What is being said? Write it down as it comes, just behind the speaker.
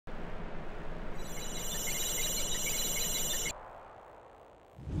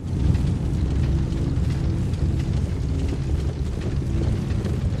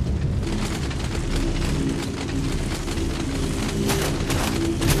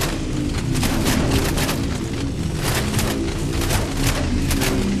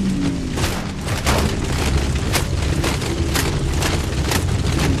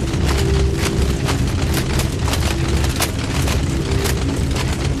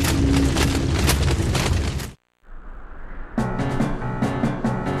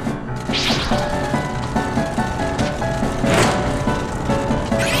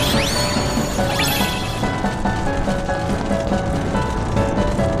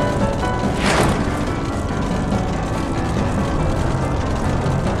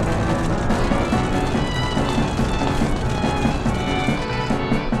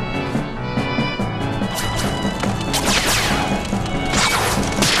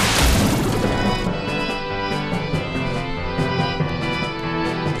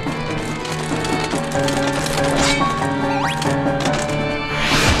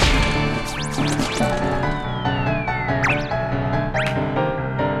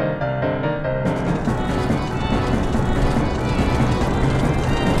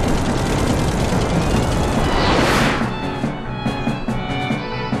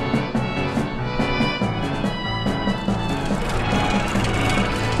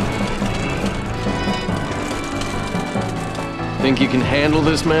Think you can handle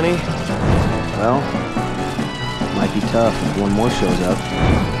this many? Well, might be tough if one more shows up.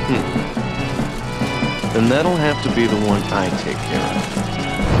 Then that'll have to be the one I take care of.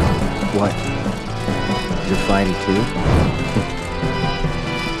 What? You're fighting too?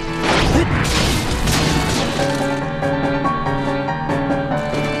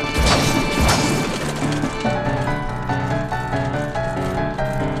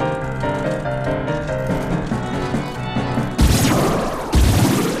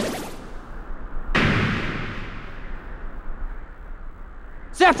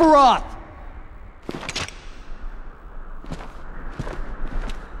 Sephiroth!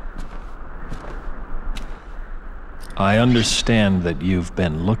 I understand that you've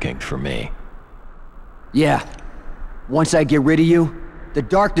been looking for me. Yeah. Once I get rid of you, the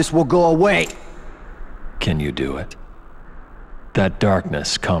darkness will go away. Can you do it? That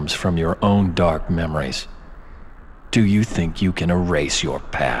darkness comes from your own dark memories. Do you think you can erase your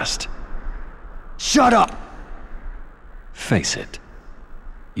past? Shut up! Face it.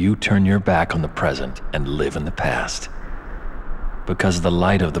 You turn your back on the present and live in the past. Because the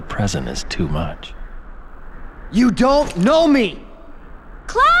light of the present is too much. You don't know me!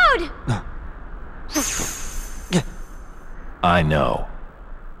 Cloud! I know.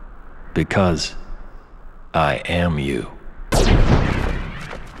 Because I am you.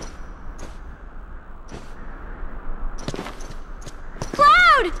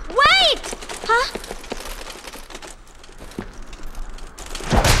 Cloud! Wait! Huh?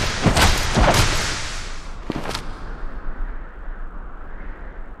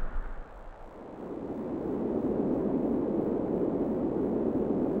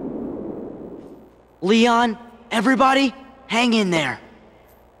 Leon, everybody, hang in there.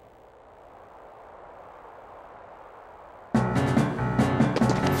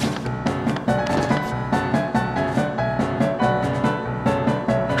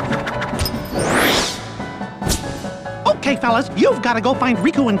 Okay, fellas, you've got to go find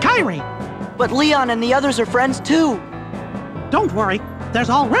Riku and Kairi. But Leon and the others are friends too. Don't worry,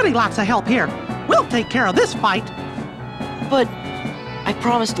 there's already lots of help here. We'll take care of this fight. But I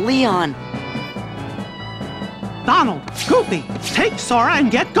promised Leon. Donald, Goofy, take Sora and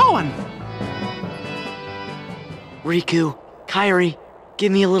get going. Riku, Kairi,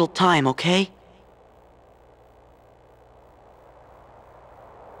 give me a little time, okay?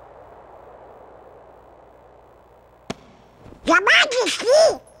 Your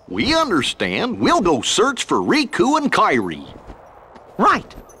Majesty! We understand. We'll go search for Riku and Kairi.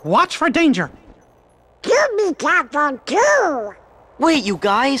 Right. Watch for danger. You be careful too. Wait, you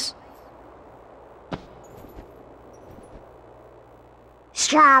guys.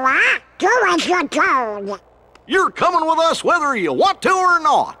 Sora, do as you're told. You're coming with us whether you want to or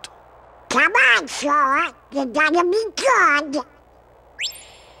not. Come on, Sora. You gotta be good.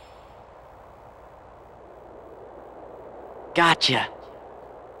 Gotcha.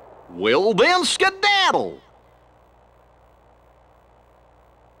 Well then, skedaddle.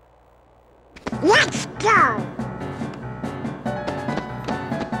 Let's go.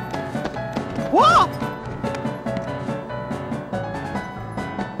 Whoa!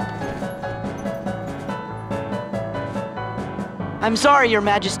 I'm sorry, Your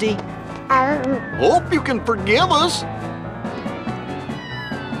Majesty. Hope you can forgive us.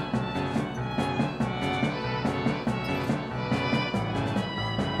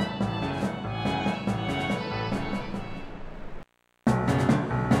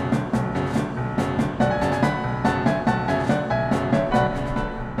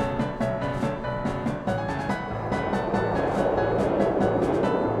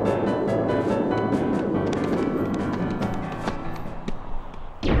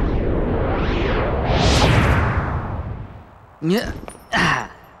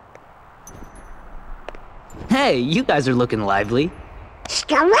 Hey, you guys are looking lively.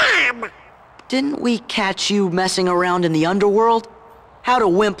 Scram! Didn't we catch you messing around in the underworld? How'd a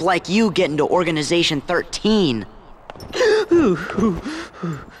wimp like you get into Organization 13?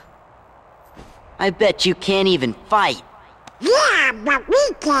 I bet you can't even fight. Yeah, but we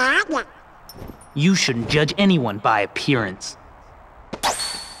can. You shouldn't judge anyone by appearance.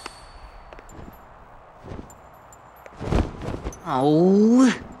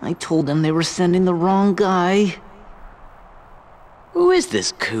 Oh, I told them they were sending the wrong guy. Who is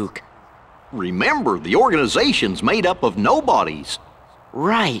this kook? Remember, the organization's made up of nobodies.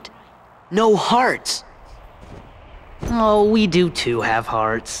 Right. No hearts. Oh, we do too have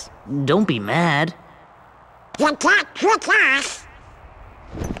hearts. Don't be mad. You can't trick us.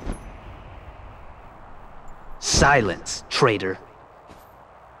 Silence, traitor.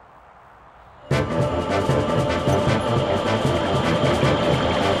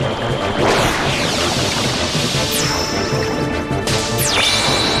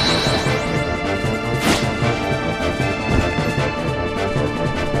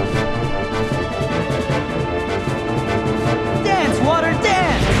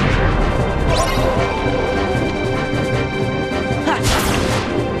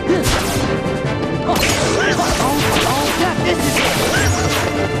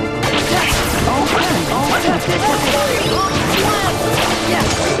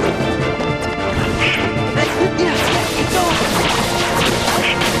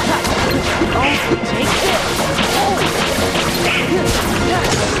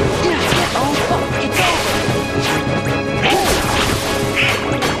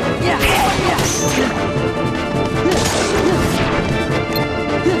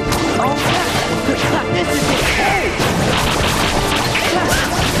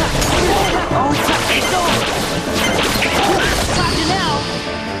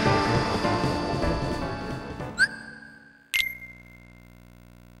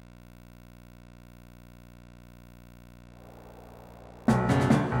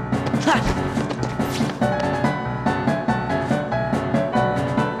 Ha!